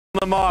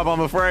the mob, I'm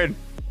afraid.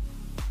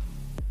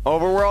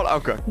 Overworld?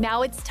 Okay.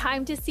 Now it's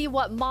time to see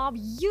what mob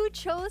you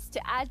chose to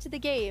add to the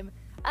game.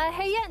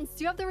 Hey Jens,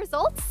 do you have the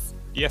results?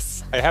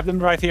 Yes, I have them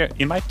right here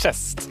in my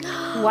chest.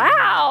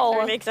 Wow!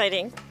 Really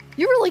exciting.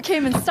 You really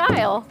came in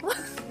style.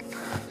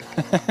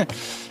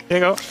 Here you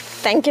go.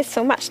 Thank you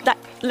so much. That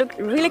looked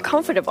really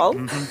comfortable.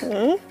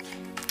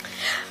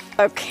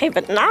 Okay,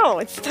 but now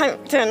it's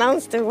time to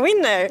announce the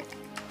winner.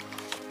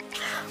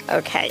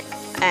 Okay,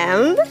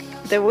 and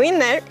the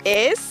winner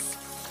is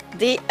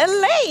the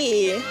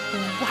Allay.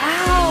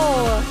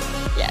 Wow!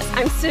 Yes,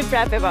 I'm super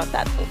happy about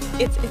that.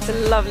 It's a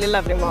lovely,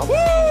 lovely mob.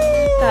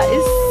 That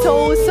is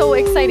so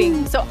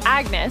exciting. So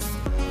Agnes,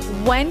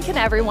 when can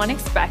everyone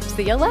expect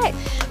the Allay?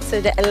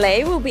 So the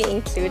Allay will be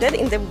included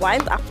in the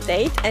Wild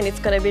update, and it's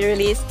going to be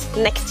released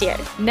next year.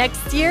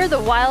 Next year, the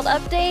Wild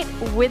update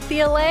with the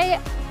Allay.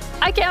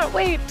 I can't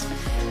wait.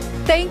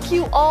 Thank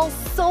you all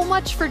so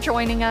much for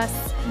joining us.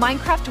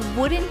 Minecraft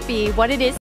wouldn't be what it is